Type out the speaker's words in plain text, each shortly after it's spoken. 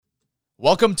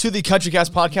Welcome to the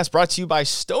CountryCast podcast brought to you by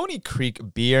Stony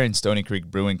Creek Beer and Stony Creek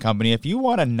Brewing Company. If you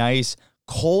want a nice,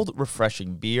 cold,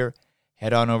 refreshing beer,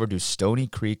 head on over to Stony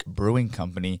Creek Brewing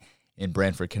Company in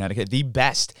Brantford, Connecticut. The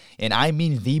best, and I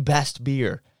mean the best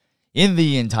beer in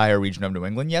the entire region of New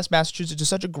England. Yes, Massachusetts is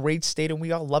such a great state and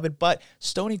we all love it, but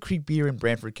Stony Creek Beer in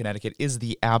Brantford, Connecticut is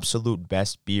the absolute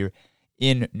best beer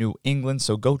in New England,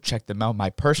 so go check them out.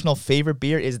 My personal favorite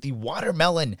beer is the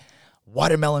watermelon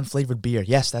flavored beer.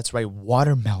 Yes, that's right,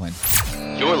 watermelon.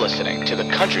 You're listening to the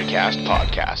CountryCast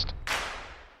podcast.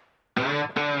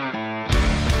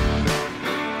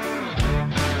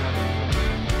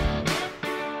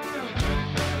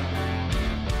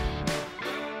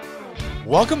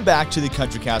 Welcome back to the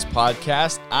CountryCast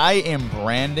podcast. I am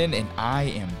Brandon, and I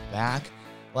am back.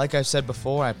 Like I said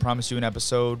before, I promised you an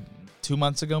episode 2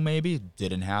 months ago, maybe. It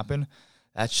didn't happen.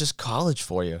 That's just college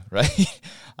for you, right?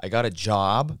 I got a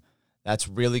job. That's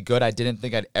really good. I didn't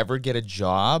think I'd ever get a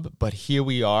job, but here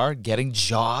we are getting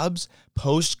jobs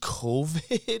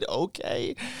post-COVID.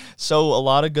 Okay. So a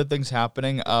lot of good things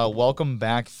happening. Welcome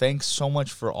back. Thanks so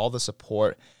much for all the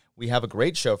support. We have a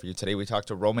great show for you today. We talked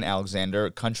to Roman Alexander,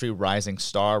 country rising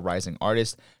star, rising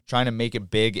artist, trying to make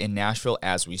it big in Nashville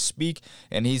as we speak,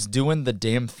 and he's doing the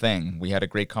damn thing. We had a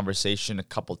great conversation a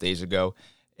couple days ago,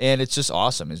 and it's just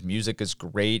awesome. His music is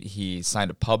great. He signed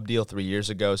a pub deal 3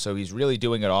 years ago, so he's really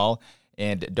doing it all,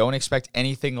 and don't expect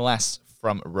anything less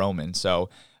from Roman. So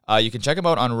you can check him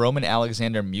out on Roman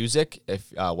Alexander Music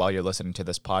if while you're listening to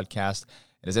this podcast.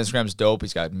 And his Instagram's dope.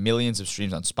 He's got millions of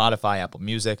streams on Spotify, Apple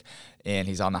Music, and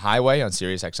he's on the highway on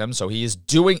SiriusXM. So he is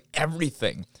doing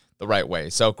everything the right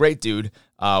way. So great dude.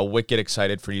 Wicked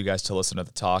excited for you guys to listen to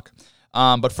the talk.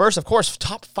 But first, of course,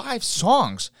 top 5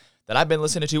 songs that I've been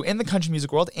listening to in the country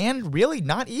music world, and really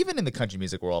not even in the country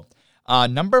music world.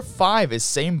 Number 5 is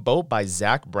Same Boat by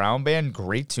Zac Brown Band.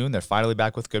 Great tune. They're finally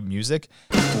back with good music.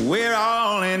 We're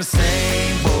all in the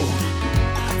same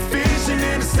boat, fishing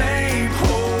in the same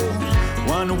hole.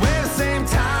 Wonder where the same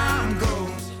time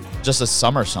goes. Just a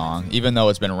summer song, even though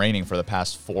it's been raining for the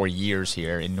past 4 years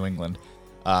here in New England.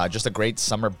 Just a great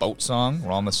summer boat song.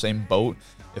 We're all in the same boat.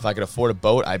 If I could afford a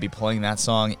boat, I'd be playing that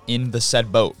song in the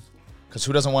said boat. Because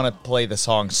who doesn't want to play the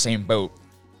song Same Boat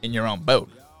in your own boat?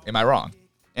 Am I wrong?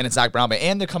 And it's Zac Brown Band.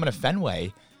 And they're coming to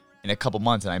Fenway in a couple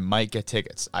months, and I might get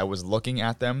tickets. I was looking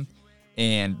at them,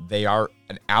 and they are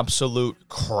an absolute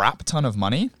crap ton of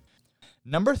money.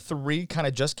 Number 3 kind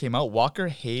of just came out. Walker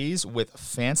Hayes with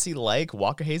Fancy Like.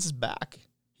 Walker Hayes is back.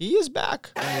 He is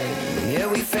back.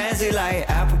 Yeah, we fancy like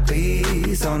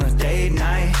Applebee's on a date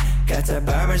night. Got that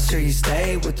Bourbon Street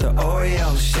steak with the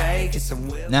Oreo shake. It's some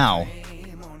now,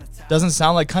 doesn't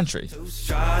sound like country,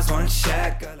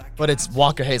 but it's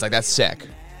Walker Hayes. Like, that's sick.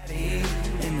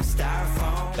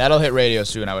 That'll hit radio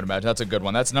soon, I would imagine. That's a good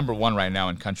one. That's number 1 right now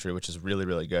in country, which is really,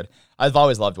 really good. I've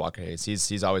always loved Walker Hayes.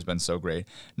 He's always been so great.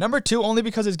 Number 2, only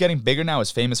because it's getting bigger now, is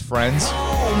Famous Friends.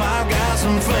 Oh, I've got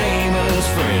some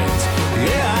famous friends.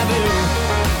 Yeah, I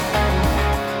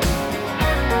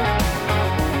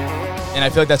do. And I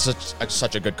feel like that's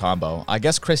such a good combo. I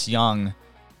guess Chris Young,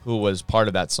 who was part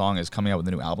of that song, is coming out with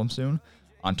a new album soon,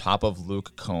 on top of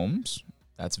Luke Combs.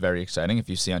 That's very exciting. If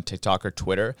you see on TikTok or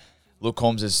Twitter, Luke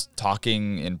Combs is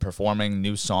talking and performing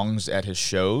new songs at his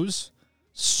shows.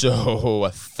 So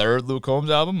a third Luke Combs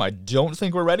album, I don't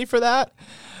think we're ready for that.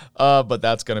 But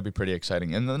that's going to be pretty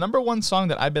exciting. And the number 1 song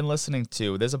that I've been listening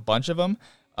to, there's a bunch of them.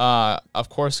 Of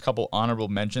course, a couple honorable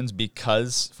mentions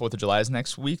because 4th of July is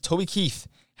next week. Toby Keith,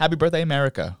 Happy Birthday,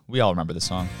 America. We all remember the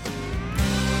song.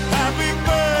 Happy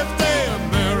birthday,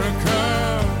 America.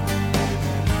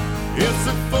 It's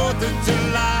the 4th of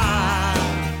July.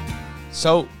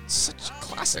 So, such a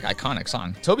classic, iconic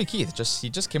song. Toby Keith, he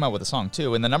just came out with a song,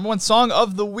 too. And the number 1 song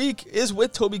of the week is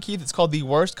with Toby Keith. It's called The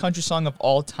Worst Country Song of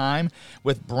All Time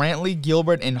with Brantley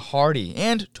Gilbert and Hardy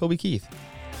and Toby Keith.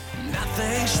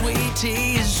 Nothing sweet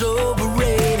tea is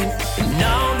overrated, and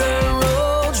all the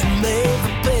roads were made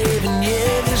for paving.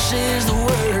 Yeah, this is the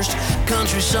worst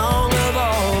country song of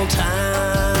all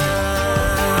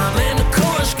time. And the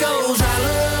chorus goes,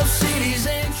 I love cities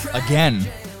and Again,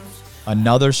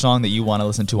 another song that you want to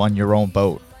listen to on your own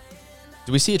boat.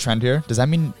 Do we see a trend here? Does that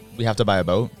mean we have to buy a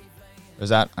boat?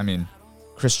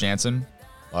 Chris Jansen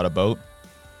bought a boat.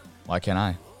 Why can't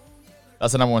I?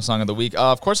 That's the number 1 song of the week.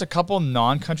 Of course, a couple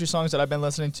non-country songs that I've been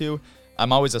listening to.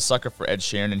 I'm always a sucker for Ed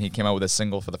Sheeran, and he came out with a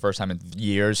single for the first time in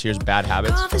years. Here's Bad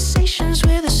Habits. Conversations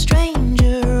with a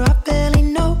stranger I barely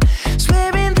know,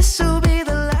 swearing this will be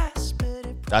the last.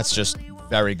 That's just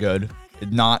very good.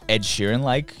 Not Ed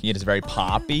Sheeran-like. He is very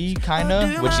poppy, kind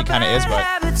of, which he kind of is, but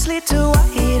it's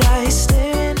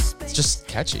just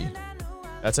catchy.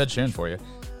 That's Ed Sheeran for you.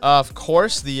 Of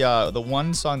course, the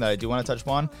one song that I do want to touch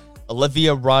upon,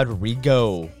 Olivia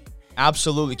Rodrigo,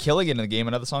 absolutely killing it in the game.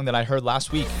 Another song that I heard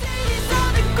last week.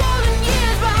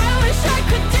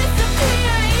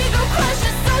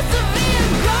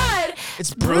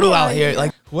 It's brutal out here.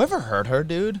 Like, whoever heard her,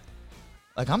 dude,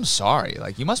 like, I'm sorry.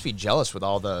 Like, you must be jealous with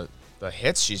all the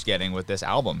hits she's getting with this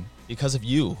album because of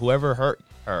you. Whoever hurt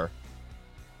her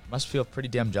must feel pretty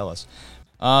damn jealous.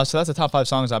 So that's the top 5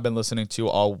 songs I've been listening to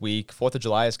all week. 4th of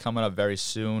July is coming up very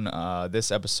soon.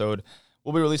 This episode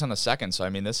will be released on the 2nd. So, I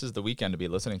mean, this is the weekend to be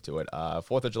listening to it.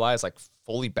 4th of July is like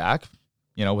fully back,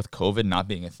 you know, with COVID not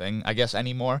being a thing, I guess,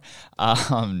 anymore.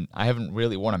 I haven't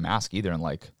really worn a mask either in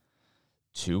like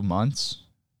 2 months.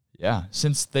 Yeah,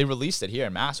 since they released it here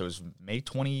in Mass. It was May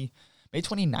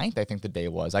 29th, I think the day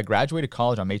was. I graduated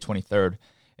college on May 23rd,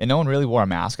 and no one really wore a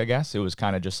mask, I guess. It was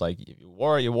kind of just like, if you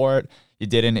wore it, you wore it. You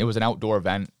didn't. It was an outdoor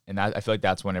event, and I feel like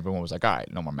that's when everyone was like, all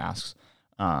right, no more masks,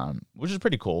 which is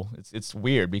pretty cool. It's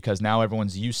weird because now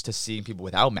everyone's used to seeing people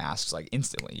without masks, like,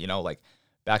 instantly. You know, like,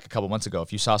 back a couple months ago,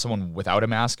 if you saw someone without a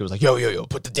mask, it was like, yo,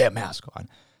 put the damn mask on.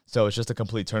 So it's just a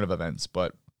complete turn of events,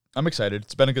 but I'm excited.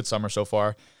 It's been a good summer so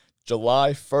far.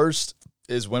 July 1st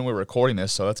is when we're recording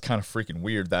this, so that's kind of freaking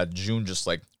weird that June just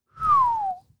like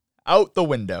out the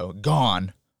window,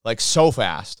 gone, like so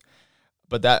fast.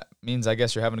 But that means I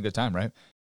guess you're having a good time, right?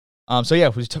 So yeah,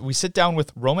 we sit down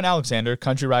with Roman Alexander,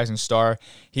 country rising star.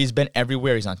 He's been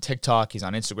everywhere. He's on TikTok. He's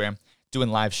on Instagram doing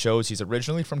live shows. He's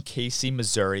originally from Casey,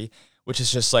 Missouri, which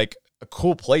is just like a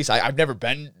cool place. I've never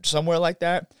been somewhere like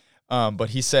that.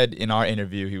 But he said in our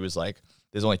interview, he was like,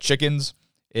 there's only chickens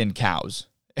and cows.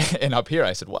 And up here,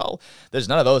 I said, well, there's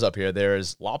none of those up here.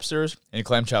 There's lobsters and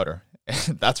clam chowder.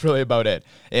 That's really about it.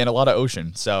 And a lot of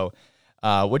ocean. So,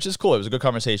 which is cool. It was a good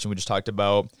conversation. We just talked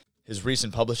about his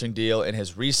recent publishing deal and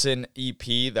his recent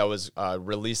EP that was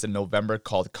released in November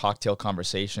called Cocktail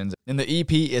Conversations. And the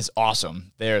EP is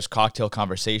awesome. There's Cocktail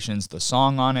Conversations, the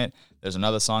song on it. There's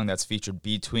another song that's featured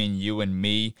Between You and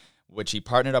Me, which he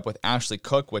partnered up with Ashley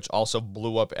Cook, which also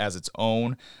blew up as its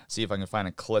own. See if I can find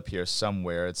a clip here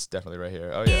somewhere. It's definitely right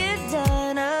here. Oh, yeah. Get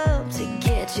done up to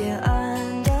get you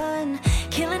undone,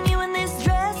 killing you in this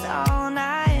dress all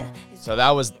night. So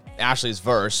that was Ashley's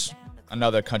verse,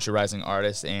 another country rising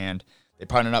artist, and they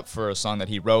partnered up for a song that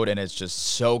he wrote, and it's just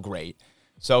so great.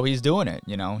 So he's doing it,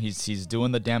 you know, he's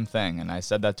doing the damn thing, and I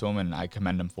said that to him, and I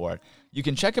commend him for it. You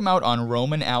can check him out on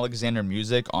Roman Alexander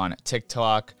Music on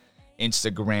TikTok,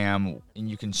 Instagram, and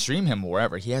you can stream him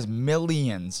wherever. He has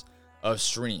millions of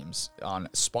streams on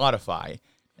Spotify,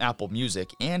 Apple Music,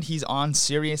 and he's on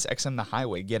Sirius XM The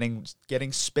Highway getting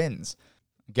spins,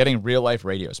 getting real life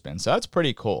radio spins. So that's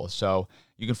pretty cool. So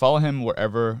you can follow him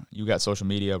wherever you got social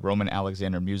media. Roman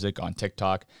Alexander Music on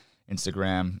TikTok,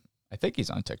 Instagram. I think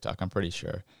he's on TikTok. I'm pretty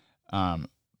sure.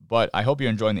 But I hope you're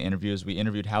enjoying the interviews. We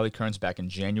interviewed Hallie Kearns back in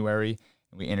January,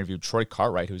 and we interviewed Troy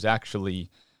Cartwright, who's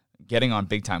actually getting on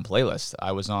big time playlists.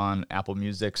 I was on Apple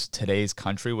Music's Today's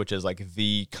Country, which is like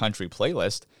the country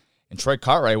playlist, and Troy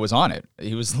Cartwright was on it.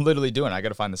 He was literally doing it. I got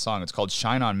to find the song. It's called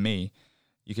Shine on Me.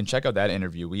 You can check out that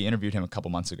interview. We interviewed him a couple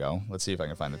months ago. Let's see if I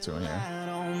can find it to him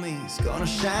here. It's gonna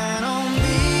shine on me.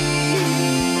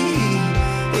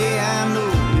 Yeah, I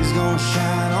know it's gonna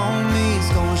shine on me. It's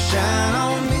gonna shine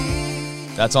on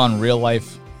me. That's on real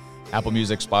life Apple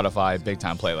Music, Spotify, big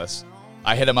time playlists.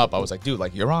 I hit him up. I was like, dude,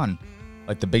 like, you're on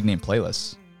like the big name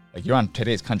playlists. Like, you're on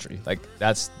Today's Country. Like,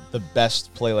 that's the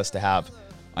best playlist to have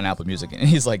on Apple Music. And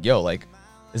he's like, yo, like,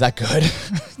 is that good?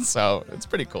 So it's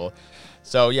pretty cool.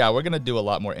 So yeah, we're going to do a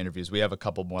lot more interviews. We have a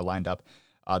couple more lined up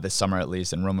this summer at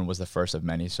least, and Roman was the first of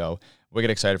many. So we're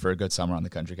getting excited for a good summer on the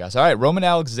CountryCast. All right, Roman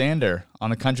Alexander on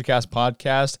the CountryCast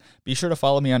podcast. Be sure to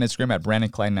follow me on Instagram at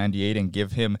BrandonKlein98 and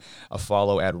give him a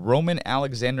follow at Roman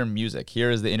Alexander Music. Here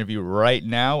is the interview right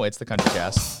now. It's the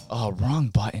CountryCast. Oh, wrong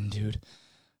button, dude.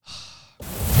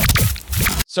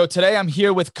 So today I'm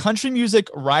here with country music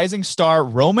rising star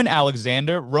Roman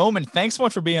Alexander. Roman, thanks so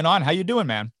much for being on. How you doing,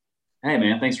 man? Hey,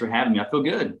 man, thanks for having me. I feel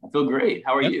good. I feel great.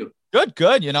 How are you?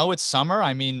 Good. You know, it's summer.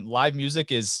 I mean, live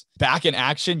music is back in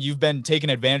action. You've been taking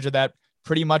advantage of that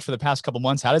pretty much for the past couple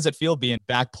months. How does it feel being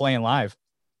back playing live?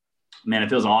 Man, it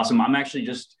feels awesome. I'm actually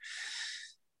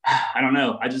I don't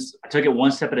know. I took it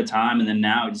one step at a time, and then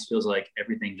now it just feels like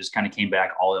everything just kind of came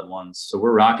back all at once. So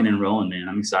we're rocking and rolling, man.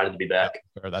 I'm excited to be back.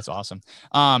 Sure, that's awesome.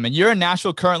 And you're in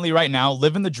Nashville currently right now,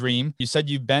 living the dream. You said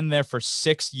you've been there for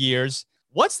 6 years.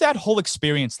 What's that whole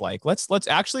experience like? Let's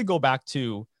actually go back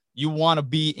to, you want to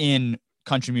be in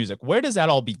country music. Where does that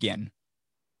all begin?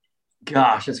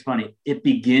 Gosh, that's funny. It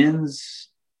begins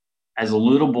as a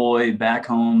little boy back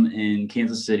home in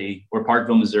Kansas City, or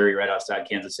Parkville, Missouri, right outside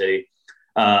Kansas City.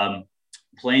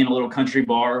 playing a little country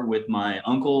bar with my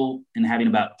uncle and having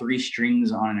about 3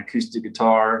 strings on an acoustic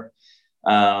guitar,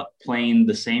 playing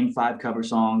the same 5 cover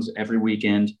songs every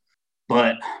weekend.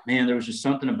 But man, there was just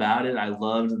something about it. I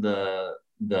loved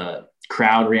the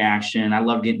crowd reaction. I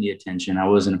loved getting the attention. I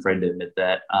wasn't afraid to admit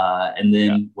that. And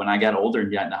then when I got older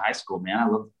and got into high school, man, I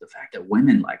loved the fact that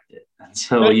women liked it. And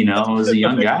so, you know, I was a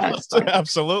young guy. So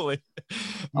Absolutely.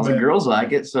 all the girls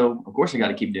like it. So of course I got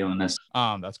to keep doing this.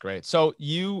 That's great. So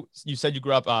you said you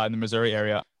grew up in the Missouri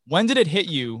area. When did it hit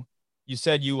you? You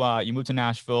said you moved to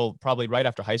Nashville probably right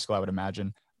after high school, I would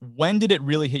imagine. When did it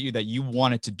really hit you that you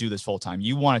wanted to do this full time?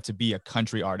 You wanted to be a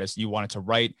country artist. You wanted to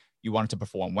write. You wanted to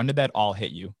perform. When did that all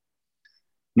hit you?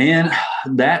 Man,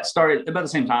 that started about the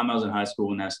same time I was in high school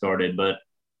when that started. But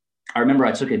I remember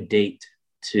I took a date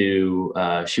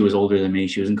to, she was older than me.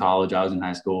 She was in college. I was in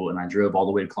high school. And I drove all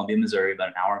the way to Columbia, Missouri, about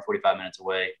an hour and 45 minutes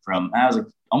away from, I was like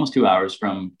almost 2 hours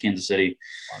from Kansas City.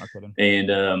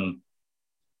 And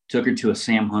took her to a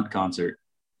Sam Hunt concert.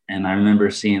 And I remember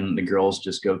seeing the girls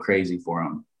just go crazy for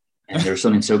him. And there was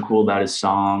something so cool about his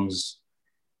songs.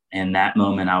 And that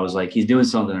moment I was like, he's doing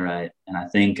something right. And I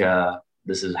think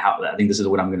this is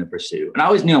what I'm going to pursue. And I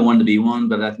always knew I wanted to be one,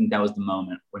 but I think that was the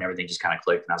moment when everything just kind of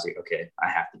clicked. And I was like, okay, I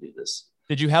have to do this.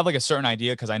 Did you have like a certain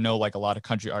idea? Cause I know like a lot of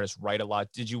country artists write a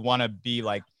lot. Did you want to be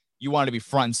like, you wanted to be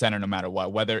front and center no matter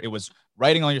what, whether it was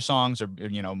writing all your songs or,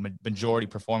 you know, majority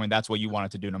performing, that's what you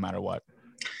wanted to do no matter what?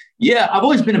 Yeah, I've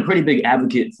always been a pretty big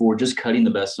advocate for just cutting the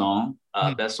best song.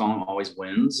 Best song always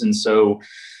wins. And so,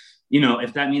 you know,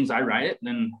 if that means I write it,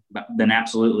 then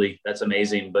absolutely, that's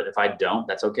amazing. But if I don't,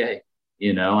 that's okay.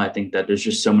 You know, I think that there's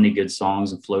just so many good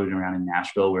songs floating around in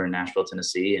Nashville. We're in Nashville,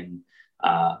 Tennessee, and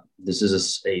this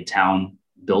is a town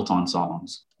built on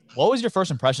songs. What was your first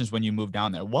impressions when you moved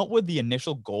down there? What were the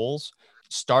initial goals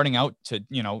starting out to,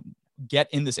 you know, get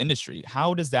in this industry?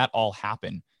 How does that all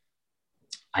happen?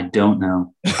 I don't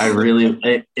know. I really,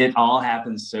 it all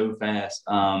happens so fast,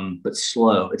 but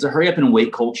slow. It's a hurry up and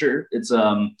wait culture. It's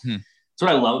what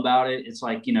I love about it. It's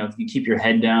like, you know, if you keep your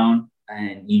head down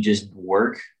and you just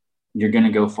work, you're going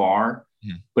to go far.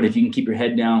 But if you can keep your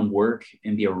head down, work,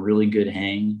 and be a really good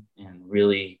hang and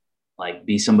really like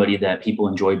be somebody that people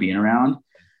enjoy being around,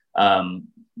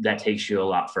 that takes you a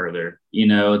lot further. You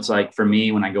know, it's like for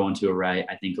me, when I go into a write,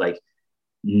 I think like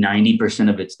 90%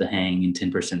 of it's the hang and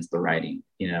 10% is the writing,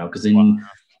 you know, because then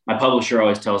my publisher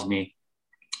always tells me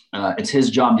it's his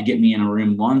job to get me in a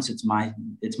room once. It's my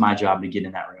job to get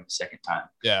in that room a second time.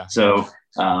 Yeah. So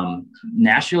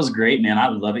Nashville's great, man. I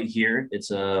love it here. There's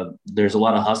a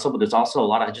lot of hustle, but there's also a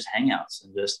lot of just hangouts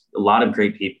and just a lot of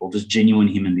great people, just genuine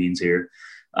human beings here.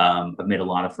 I've made a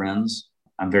lot of friends.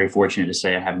 I'm very fortunate to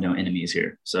say I have no enemies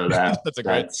here. So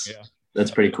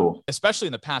that's pretty cool. Especially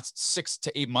in the past 6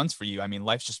 to 8 months for you. I mean,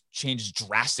 life's just changed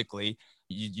drastically.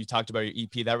 You talked about your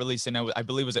EP that released in, I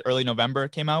believe, was it early November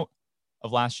it came out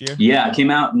of last year? Yeah, it came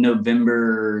out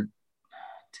November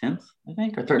 10th, I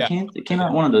think, or 13th. Yeah. It came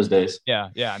out one of those days. Yeah.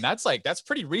 And that's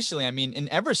pretty recently. I mean, and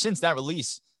ever since that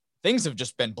release, things have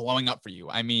just been blowing up for you.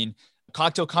 I mean,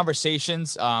 Cocktail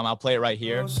Conversations, I'll play it right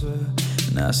here.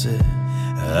 And I said,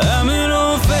 I'm an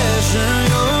old-fashioned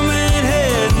young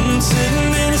Manhattan,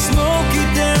 sitting in a smoky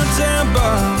downtown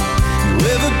bar. You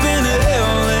ever been to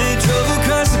LA, drove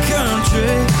across the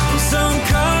country, some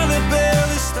car that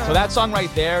barely stopped. So that song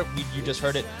right there, you just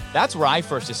heard it. That's where I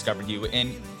first discovered you,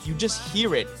 and you just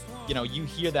hear it. You know, you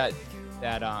hear that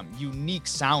unique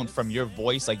sound from your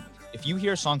voice. Like if you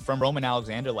hear a song from Roman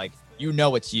Alexander, like you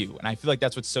know it's you. And I feel like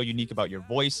that's what's so unique about your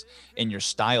voice and your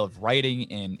style of writing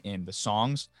in the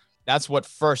songs. That's what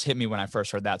first hit me when I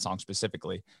first heard that song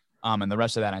specifically, and the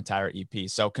rest of that entire EP.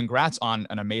 So congrats on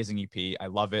an amazing EP. I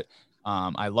love it.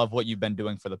 I love what you've been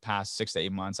doing for the past 6 to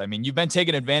 8 months. I mean, you've been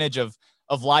taking advantage of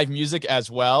live music as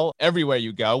well, everywhere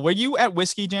you go. Were you at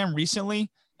Whiskey Jam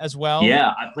recently as well? Yeah,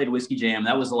 I played Whiskey Jam.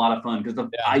 That was a lot of fun because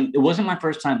it wasn't my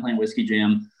first time playing Whiskey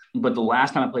Jam, but the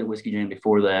last time I played Whiskey Jam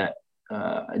before that,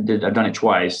 I've done it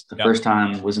twice. The first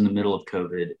time was in the middle of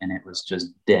COVID and it was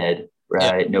just dead,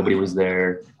 right? Nobody was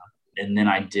there. And then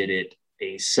I did it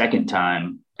a second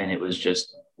time and it was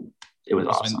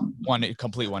awesome. One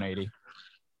complete 180.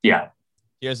 Yeah.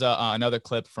 Here's another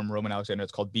clip from Roman Alexander.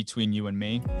 It's called Between You and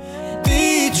Me.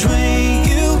 Between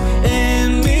you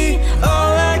and me,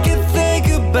 all I can think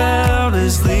about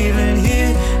is leaving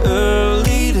here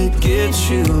early to get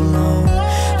you alone.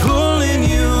 Pulling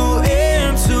you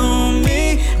into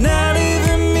me, not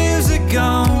even music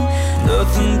on,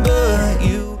 nothing but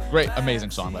you. Great, amazing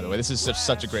song, by the way. This is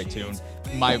such a great tune.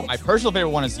 My personal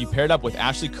favorite one is you paired up with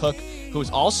Ashley Cook, who is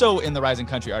also in the Rising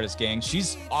Country Artist Gang.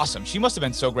 She's awesome. She must have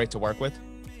been so great to work with.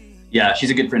 Yeah, she's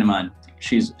a good friend of mine.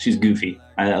 She's goofy.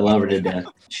 I love her to death.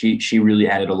 She really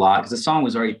added a lot because the song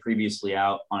was already previously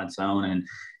out on its own,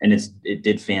 and it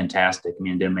did fantastic. I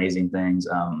mean, it did amazing things.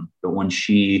 But when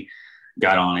she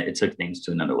got on it, it took things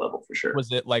to another level for sure.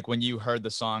 Was it like when you heard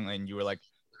the song and you were like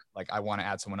I want to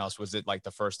add someone else? Was it like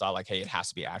the first thought, like, hey, it has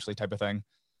to be Ashley type of thing?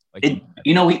 Like,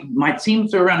 my team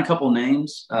threw around a couple of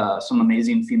names, some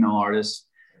amazing female artists.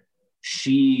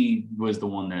 She was the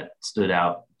one that stood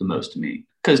out the most to me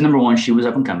because number one, she was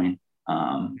up and coming.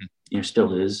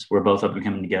 Still is. We're both up and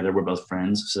coming together. We're both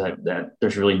friends. So that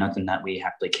there's really nothing that we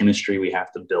have to chemistry we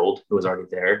have to build. It was already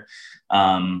there.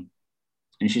 And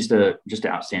she's just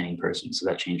an outstanding person. So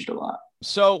that changed a lot.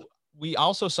 So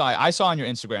I saw on your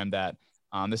Instagram that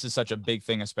this is such a big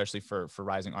thing, especially for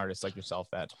rising artists like yourself,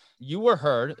 that you were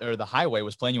heard, or the Highway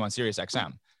was playing you on Sirius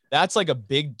XM. That's like a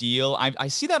big deal. I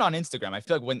see that on Instagram. I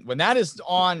feel like when that is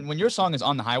on, when your song is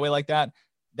on the Highway like that,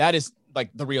 that is like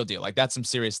the real deal. Like that's some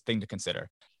serious thing to consider.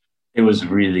 It was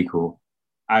really cool.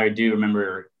 I do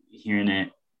remember hearing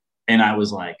it and I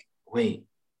was like, wait,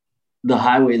 the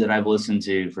Highway that I've listened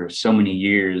to for so many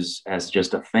years as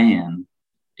just a fan,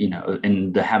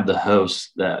 and to have the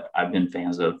hosts that I've been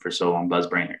fans of for so long, Buzz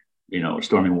Brainerd, or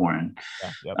Stormy Warren,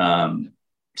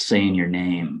 saying your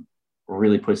name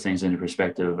really puts things into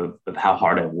perspective of how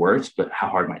hard I've worked, but how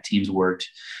hard my team's worked,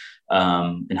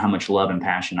 and how much love and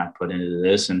passion I put into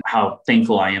this, and how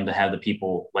thankful I am to have the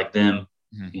people like them,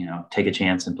 take a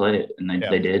chance and play it. And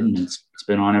they did, and it's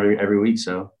been on every week.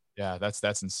 So yeah,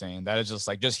 that's insane. That is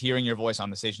just hearing your voice on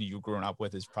the station you've grown up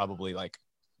with is probably like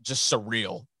just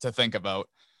surreal to think about.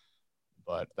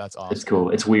 But that's awesome. It's cool.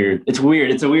 It's weird. It's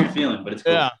a weird feeling, but it's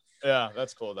cool. Yeah,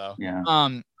 that's cool though. Yeah.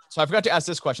 So I forgot to ask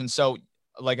this question. So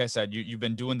like I said, you've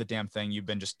been doing the damn thing. You've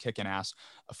been just kicking ass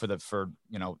for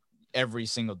every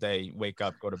single day, wake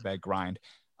up, go to bed, grind.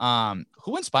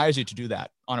 Who inspires you to do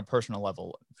that on a personal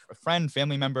level? A friend,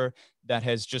 family member that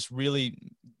has just really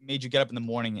made you get up in the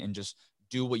morning and just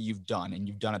do what you've done, and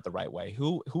you've done it the right way.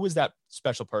 Who is that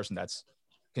special person that's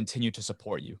continued to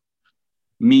support you?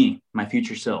 Me, my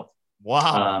future self.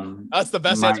 Wow. That's the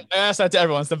best answer. I asked that to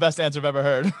everyone. It's the best answer I've ever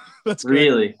heard. That's great.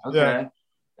 Really? Okay. Yeah.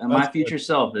 And my future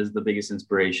self is the biggest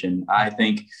inspiration. I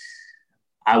think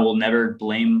I will never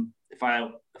blame if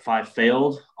I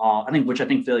failed. I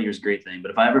think failure is a great thing.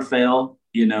 But if I ever fail,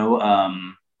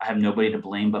 I have nobody to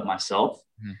blame but myself.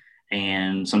 Mm-hmm.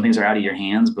 And some things are out of your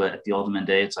hands. But at the ultimate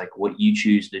day, it's like what you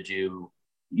choose to do.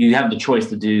 You have the choice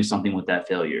to do something with that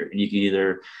failure. And you can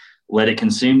either let it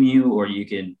consume you, or you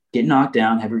can get knocked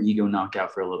down, have your ego knocked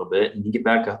out for a little bit, and you get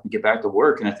back up and get back to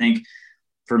work. And I think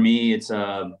for me, it's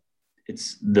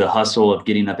the hustle of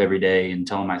getting up every day and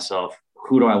telling myself,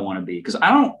 who do I want to be? Because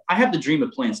I have the dream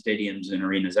of playing stadiums and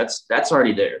arenas. That's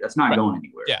already there. That's not going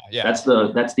anywhere. Yeah. That's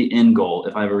the end goal.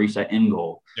 If I ever reach that end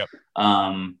goal. Yep.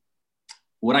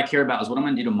 What I care about is what I'm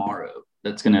going to do tomorrow.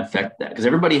 That's going to affect that. Because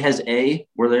everybody has A,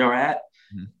 where they are at,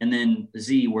 and then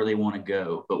Z, where they want to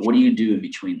go. But what do you do in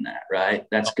between that, right?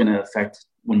 That's going to affect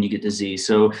when you get to Z.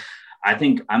 So I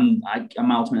think I'm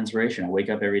my ultimate inspiration. I wake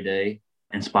up every day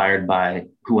inspired by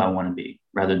who I want to be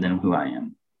rather than who I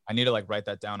am. I need to write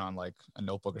that down on a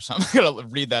notebook or something. I gotta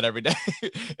read that every day.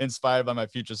 Inspired by my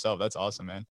future self. That's awesome,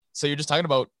 man. So you're just talking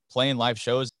about playing live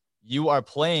shows. You are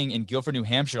playing in Guilford, New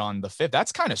Hampshire on the 5th.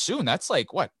 That's kind of soon. That's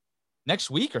what, next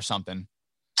week or something?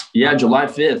 Yeah, July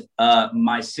 5th,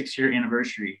 my 6-year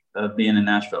anniversary of being in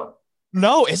Nashville.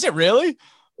 No, is it really?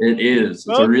 It is.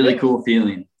 It's a really cool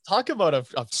feeling. Talk about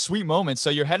a sweet moment. So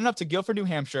you're heading up to Guilford, New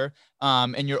Hampshire,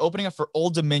 and you're opening up for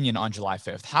Old Dominion on July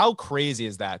 5th. How crazy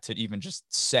is that to even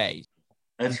just say?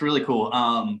 That's really cool.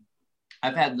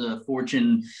 I've had the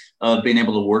fortune of being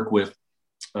able to work with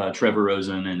Trevor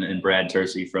Rosen and Brad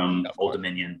Tersey from Old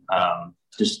Dominion.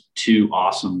 Just two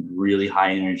awesome, really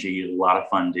high energy, a lot of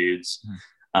fun dudes.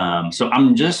 So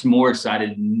I'm just more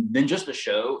excited than just the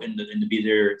show and to be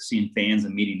there seeing fans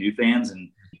and meeting new fans. And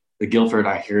the Guilford,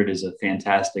 I heard, is a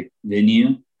fantastic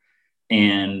venue.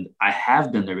 And I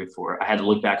have been there before. I had to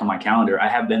look back on my calendar. I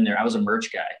have been there. I was a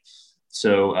merch guy.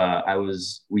 So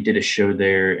we did a show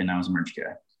there and I was a merch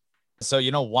guy. So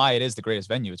you know why it is the greatest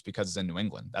venue? It's because it's in New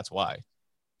England. That's why.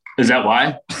 Is that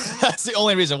why? That's the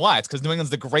only reason why. It's because New England's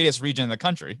the greatest region in the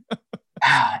country.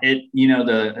 I'm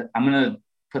going to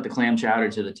put the clam chowder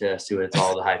to the test, see what it's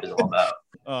all the hype is all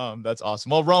about. That's awesome.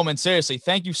 Well, Roman, seriously,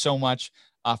 thank you so much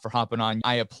for hopping on.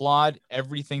 I applaud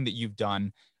everything that you've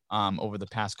done over the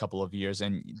past couple of years,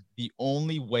 and the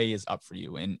only way is up for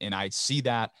you. And I see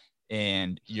that,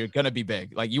 and you're going to be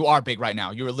big. Like, you are big right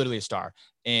now. You are literally a star,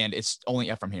 and it's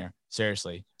only up from here.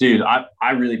 Seriously. Dude,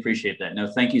 I really appreciate that.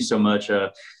 No, thank you so much.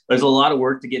 There's a lot of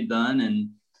work to get done. And,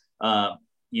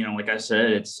 like I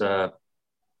said,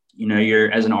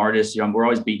 you're as an artist, we're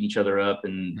always beating each other up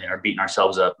and are beating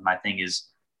ourselves up. My thing is,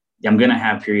 I'm going to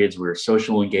have periods where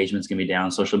social engagement's going to be down,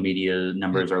 social media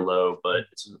numbers are low, but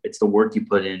it's the work you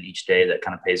put in each day that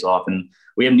kind of pays off. And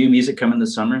we have new music coming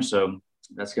this summer, so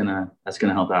that's gonna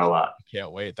help out a lot.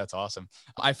 Can't wait. That's awesome.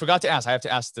 I forgot to ask. I have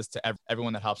to ask this to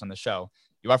everyone that helps on the show.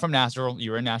 You are from Nashville.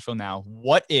 You're in Nashville now.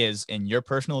 What is, in your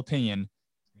personal opinion,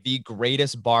 the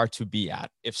greatest bar to be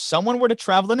at? If someone were to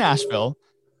travel to Nashville,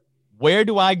 where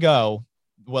do I go?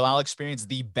 Well, I'll experience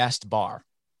the best bar.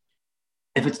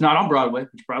 If it's not on Broadway,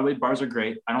 which Broadway bars are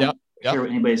great. I don't care what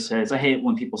anybody says. I hate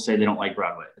when people say they don't like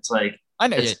Broadway. It's like, I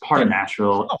know it's part of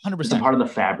Nashville. 100%. It's a part of the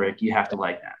fabric. You have to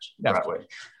like Nashville, Broadway.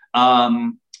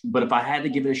 But if I had to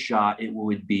give it a shot, it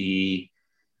would be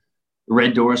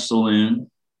Red Door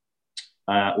Saloon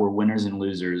or Winners and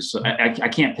Losers. So I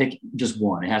can't pick just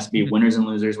one. It has to be Winners and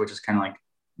Losers, which is kind of like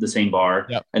the same bar.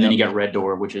 And then you got Red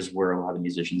Door, which is where a lot of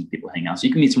musicians and people hang out. So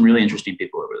you can meet some really interesting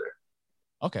people over there.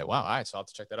 Okay. Wow. All right. So I'll have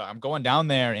to check that out. I'm going down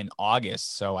there in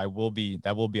August. So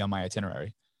that will be on my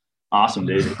itinerary. Awesome,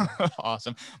 dude.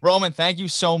 Awesome. Roman, thank you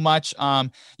so much.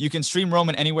 You can stream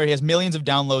Roman anywhere. He has millions of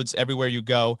downloads everywhere you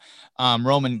go.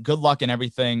 Roman, good luck in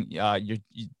everything.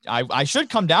 I should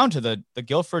come down to the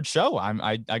Guilford show.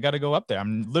 I got to go up there.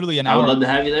 I'm literally an hour. I would love to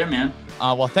have you there, man.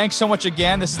 Well, thanks so much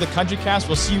again. This is the Country Cast.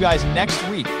 We'll see you guys next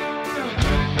week.